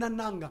AFC na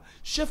nanga,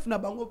 chef na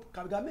bango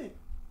Kagame.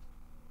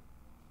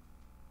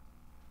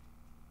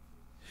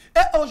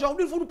 Et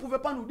aujourd'hui, vous ne pouvez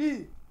pas nous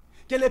dire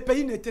que les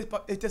pays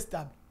étaient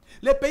stables.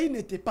 Les pays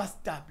n'étaient pas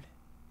stables.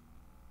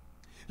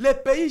 Les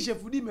pays, je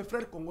vous dis, mes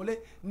frères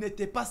congolais,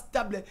 n'étaient pas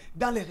stables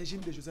dans le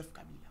régime de Joseph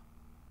Kabila.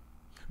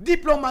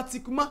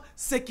 Diplomatiquement,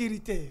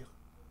 sécuritaire.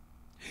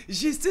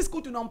 Justice, que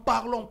nous n'en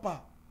parlons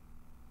pas.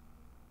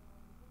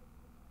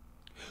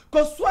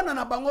 Qu'on soit dans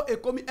la bango et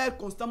comme elle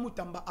constant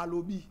moutamba à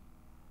lobby.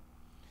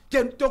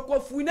 Que toko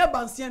fouine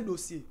d'anciens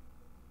dossiers.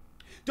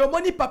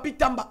 Tomoni papi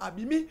tamba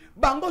abimi,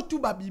 bango tout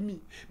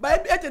babimi. Ba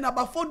ebi ete na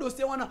ba faux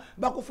dossier wana,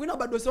 ba ko fouine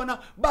ba dossier wana,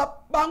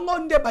 ba bango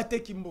nde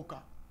bate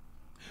kimboka.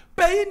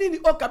 Pays nini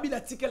o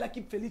Kabila tikela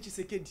ki Félix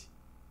Tshisekedi.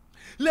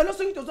 Les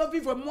leçons qui doivent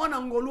vivre moi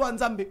en Ngolo en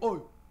Zambé,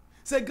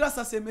 c'est grâce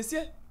à ces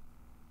messieurs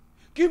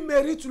qui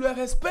méritent le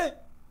respect.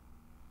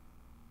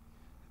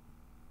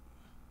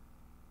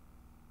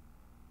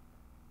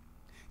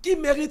 Qui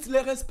méritent le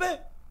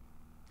respect.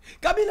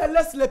 Kabila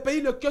laisse le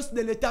pays le caisse de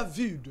l'État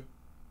vide.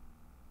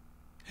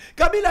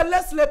 Kabila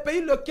laisse le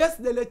pays le caisse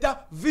de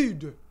l'État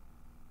vide.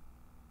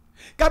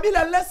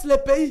 Kabila laisse le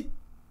pays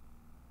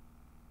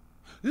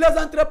les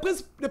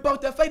entreprises de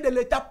portefeuille de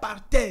l'État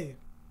par terre.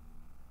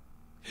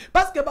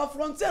 Parce que les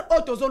frontières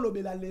ont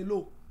lobela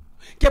lelo.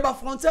 Que les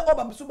frontières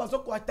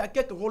ont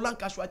attaqué Roland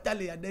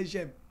Kachouatale et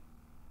ADGM.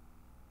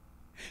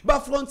 Les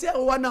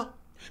frontières wana.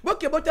 Bon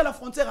que la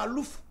frontière à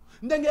Louf.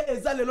 Ndenge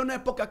eza lelo na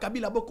époque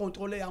Kabila bo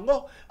contrôler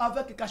yango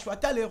avec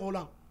Kachouatale et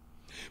Roland.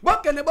 Bon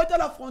que ne bote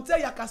la frontière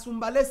ya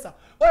Kasumbalesa.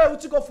 Oye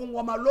utiko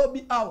fungwa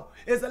malobi awo.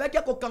 Ezalaki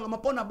ko kangama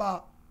pona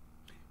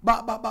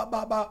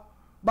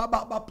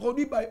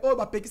produit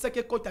pekisa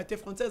ke côté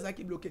frontière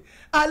qui bloqué.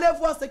 Allez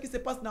voir ce qui se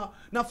passe dans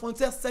la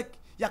frontière sec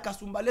ya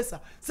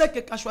Kasumbalesa. C'est que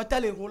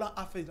Kachouatale et Roland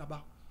a fait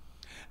là-bas.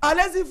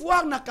 Allez-y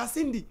voir na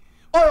Kasindi.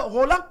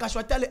 Roland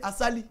Kachouatale a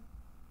sali.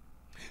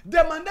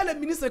 Demandez le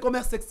ministre du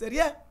commerce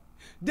extérieur.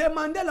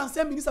 Demandez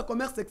l'ancien ministre du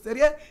commerce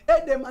extérieur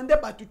et demandez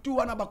Batutu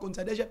wana ba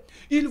déjà.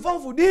 Ils vont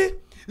vous dire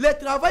le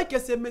travail que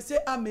ce monsieur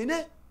a mené.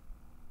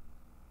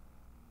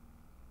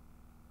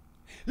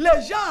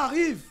 Les gens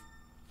arrivent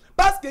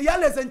parce qu'il y a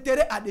les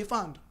intérêts à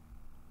défendre.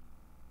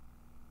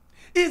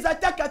 Ils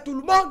attaquent à tout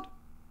le monde.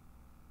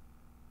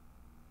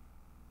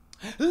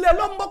 Les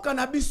lombo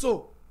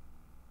cannabiso.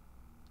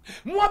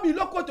 Moi,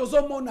 biloko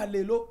tozo mona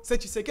lelo, c'est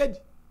Tshisekedi.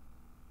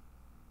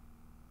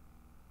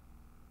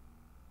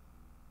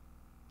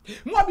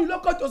 Moi,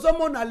 biloko tozo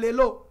mona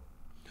lelo.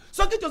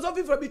 Ceux qui tozo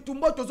vivre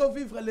bitumbo, tozo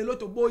vivre lelo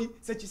to boy,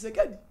 c'est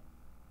Tshisekedi.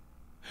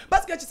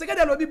 Parce que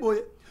Tshisekedi a lobby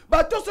boy.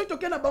 Bah, tous ceux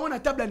qui ont na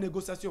table de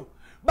négociation.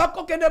 Bah,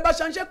 kokende ba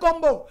changer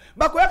combo.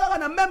 Bah, koyaka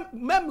na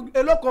même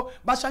eloko,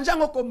 ba changer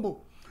un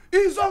combo.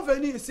 Ils ont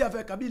venu ici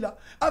avec Kabila,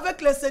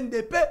 avec les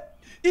CNDP.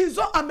 Ils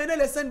ont amené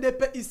les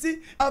CNDP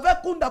ici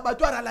avec Kunda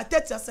Batouare à la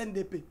tête de la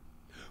CNDP.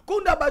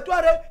 Kunda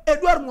Batouare,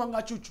 Edouard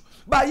Mwanga Chuchu.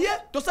 Bah, yé,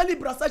 tout ça,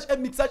 brassage et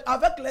mixage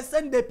avec les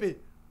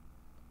CNDP.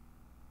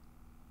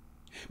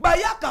 Bah,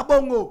 y'a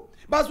Kabongo.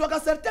 Bah,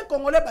 certains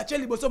Congolais, bah,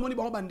 tcheli bosso moni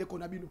ba bande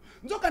konabino.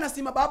 Nzoka na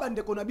sima ba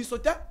bande konabiso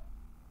te.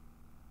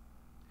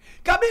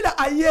 Kabila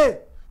aye,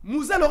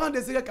 Mouzé Laurent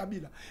Désiré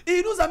Kabila.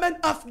 Il nous amène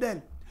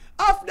Afdel.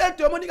 Afdel,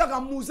 tu as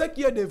Mouzé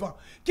qui est devant.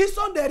 Qui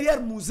sont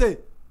derrière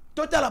Mouzé.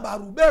 Total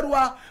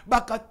Barouberwa,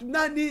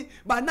 Bakatunani,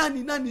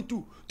 Banani, Nani,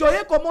 tout. Tu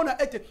sais comment on a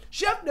été.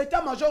 Chef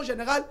d'état-major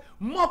général,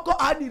 Moko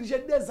a dirigé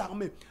des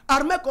armées.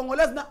 Armée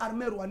congolaise, na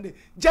armée rwandaise.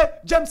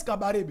 James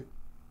Kabarebe.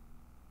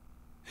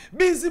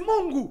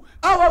 Bizimungu,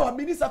 awa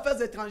ministre des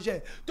Affaires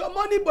étrangères.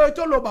 Tomoni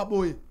Boyeto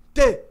Lobaboye.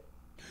 Te.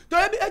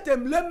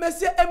 Le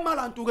monsieur est mal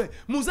entouré.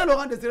 Mouzé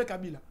Laurent Désiré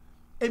Kabila.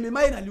 Et même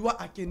il y a liwa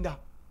akenda.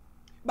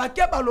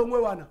 Baké balongwe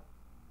wana.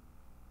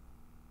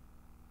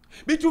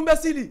 Bitumbe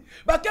sili.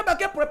 Baké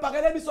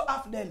préparer les missions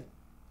Afdel.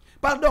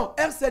 Pardon,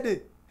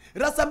 RCD.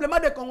 Rassemblement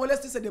des Congolais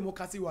sur cette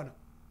démocratie wana.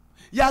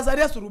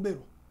 Yazaria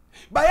Surubero.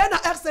 Bayana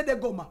RCD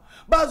Goma.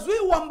 Bazui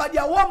wamba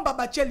dia wamba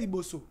bacheli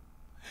boso.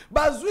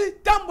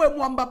 Bazui Tambwe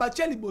Mwamba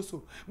Bache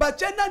Liboso.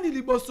 Bache Nani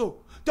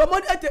Liboso. Tout le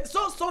monde était. Ce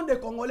sont des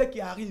Congolais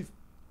qui arrivent.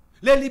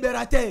 Les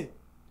libérateurs.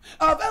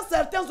 Avec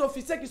certains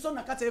officiers qui sont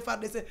dans la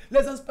FARDC,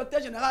 les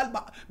inspecteurs généraux,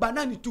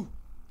 Banani tout.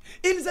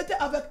 Ils étaient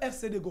avec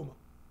RCD Goma.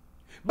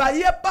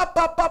 Baye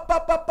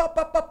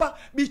papa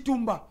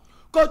Bitumba.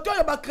 Quand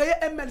on a créé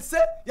MLC,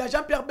 il y a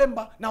Jean-Pierre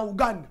Bemba na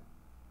Ouganda.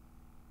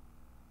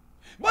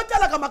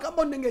 Botala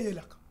kamakambo ndenge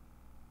yelaka.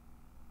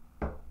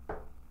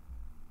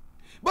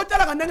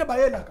 Botala kandenge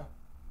bayelaka.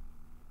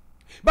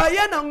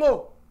 Baye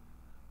nango.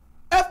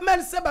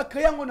 MLC ba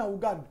créé ngo na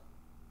Ouganda.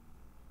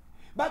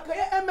 Ba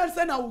créé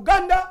MLC na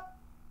Ouganda.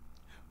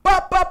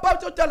 Papa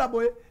totala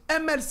boye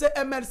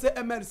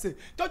MLC.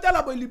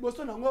 Totala boye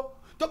liboso nango.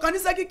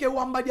 Tokanisa ki ke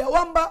Wamba dia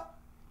Wamba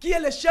qui est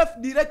le chef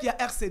direct à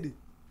RCD.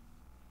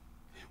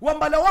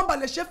 Wamba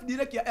le chef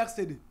direct à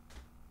RCD.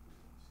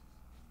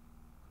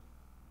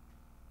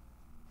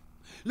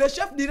 Le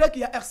chef direct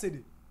à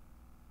RCD.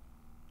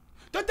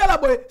 Totala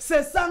boye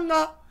c'est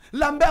Sanga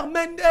Lambert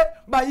Mende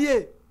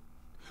Baye.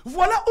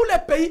 Voilà où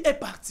le pays est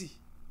parti.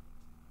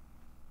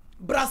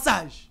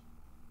 Brassage.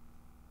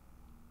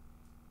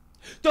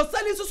 Tout ça,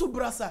 c'est sous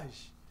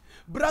brassage.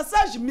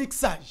 Brassage,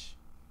 mixage.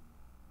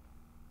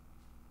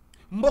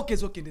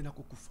 Mbokezo kende na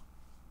kukufa.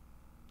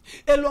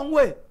 Et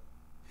longwe,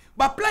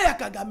 ba playa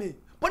Kagame.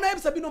 Pona yeb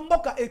sabino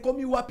mboka e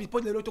komi wapi pour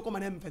le loto comme en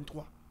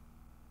M23.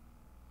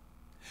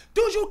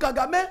 Toujours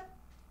Kagame,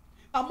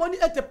 Amoni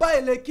était pas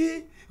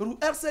élevé,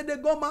 RCD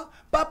Goma,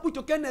 pas pour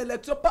token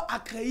élection, pas à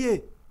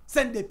créer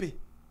CNDP.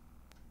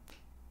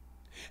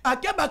 À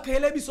qui va créer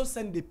les bisos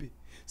CNDP?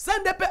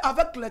 CNDP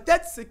avec la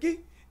tête, c'est qui?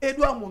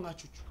 Edouard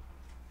Mwangachuchu.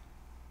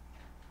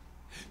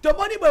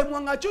 Tomoni boy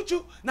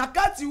Mwangachuchu na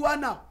kati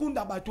wana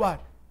Kunda Batwar.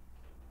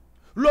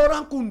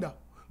 Laurent Kunda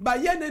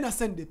bayene na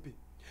CNDP.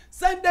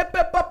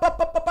 CNDP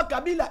papa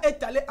Kabila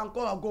est allé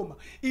encore à Goma.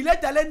 Il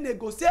est allé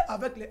négocier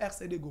avec les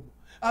RCD Goma,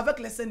 avec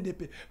les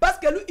CNDP parce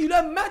que lui il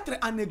est maître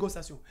en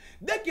négociation.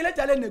 Dès qu'il est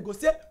allé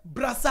négocier,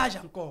 brassage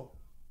encore.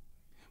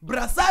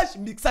 Brassage,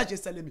 mixage et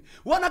salemi.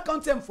 Wana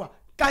 40e fois,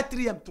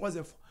 4e,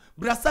 3e fois.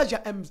 Brassage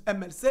à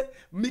MLC,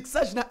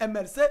 mixage na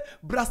MLC,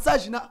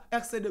 brassage na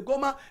RCD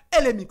Goma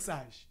et le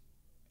mixage.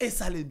 Et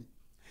Salemi.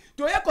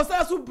 Tu vois que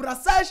ça sous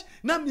brassage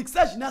na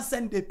mixage na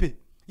CNDP.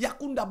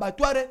 Yakunda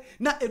Batware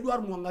na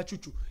Edouard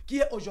Mwangachuchu qui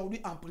est aujourd'hui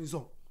en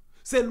prison.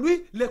 C'est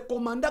lui le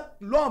commandant,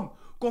 l'homme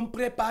qu'on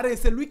préparait.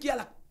 C'est lui qui a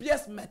la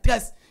pièce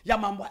maîtresse.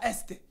 Yamamba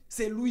Est.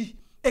 C'est lui.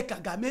 Et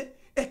Kagame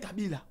et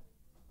Kabila.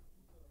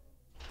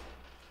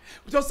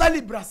 Tu ça le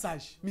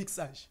brassage,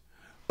 mixage.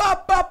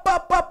 Papa.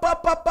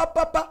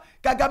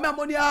 Kagame a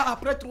moni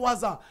après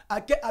 3 ans.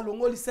 Ake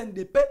alongoli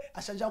CNDP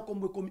a changé en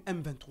combo comme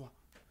M23.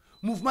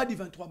 Mouvement du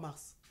 23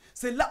 mars.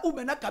 C'est là où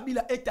maintenant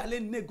Kabila est allé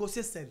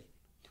négocier celle.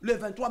 Le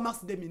 23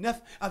 mars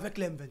 2009 avec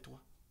les M23.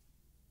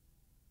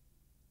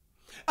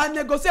 À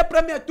négocier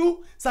premier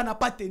tour, ça n'a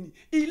pas tenu.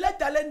 Il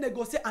est allé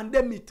négocier en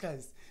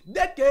 2013.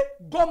 Dès que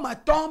Goma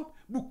tombe,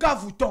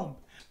 Bukavu tombe.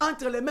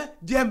 Entre les mains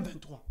du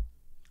M23.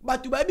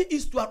 Batu baebi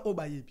histoire au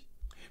bayebi.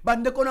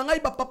 Bandeko na ngai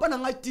ba papa na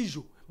ngai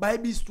tijo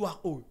baebi histoire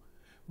o.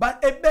 Ba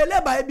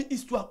ebele baebi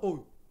histoire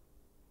o.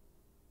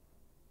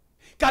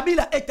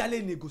 Kabila est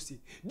allé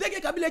négocier. Dès que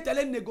Kabila est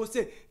allé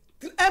négocier,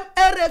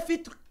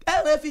 RFI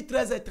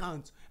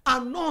 13h30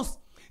 annonce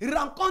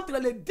rencontre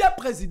les 2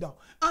 présidents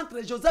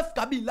entre Joseph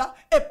Kabila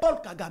et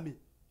Paul Kagame.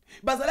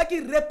 Bazala qui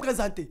est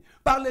représenté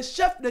par le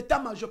chef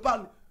d'état-major,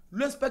 par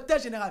l'inspecteur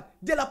général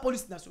de la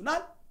police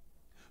nationale,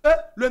 et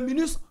le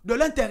ministre de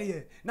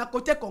l'Intérieur, na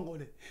côté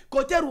congolais.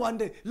 Côté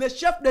rwandais, le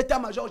chef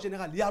d'état-major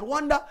général, il y a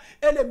Rwanda,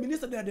 et le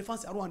ministre de la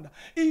Défense à Rwanda.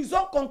 Ils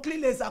ont conclu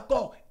les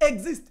accords,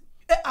 existent.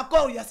 Et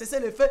accord, il y a cessé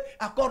le fait,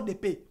 accord de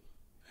paix.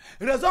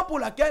 Raison pour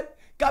laquelle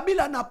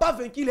Kabila n'a pas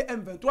vaincu les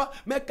M23,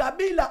 mais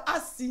Kabila a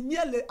signé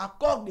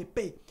l'accord de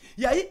paix.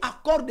 Il y a eu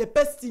accord de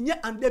paix signé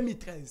en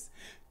 2013,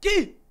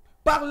 qui,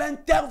 par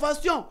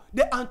l'intervention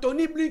de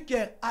Anthony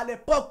Blinken à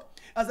l'époque,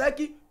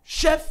 Azaki,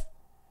 chef,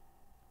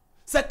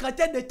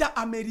 secrétaire d'État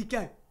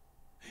américain,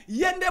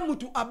 Yende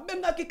Moutou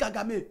Abengaki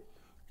Kagame,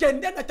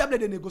 Kende na table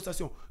de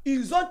négociation.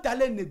 Ils ont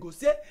allé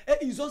négocier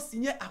et ils ont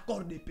signé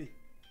accord de paix.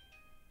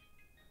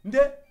 Nde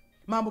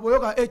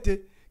Mamboyoka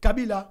était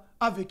Kabila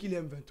a vécu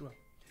les M23.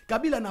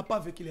 Kabila n'a pas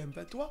vécu les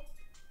M23.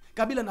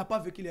 Kabila n'a pas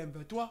vécu les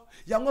M23.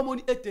 Yango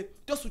moni était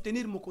de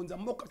soutenir Mokonza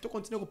Mboka, de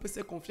continuer à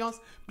passer confiance.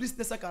 Plus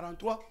de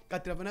 143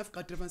 89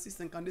 86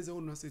 52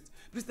 097.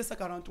 Plus de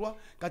 143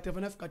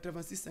 89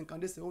 86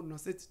 52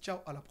 097. Ciao,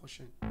 à la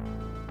prochaine.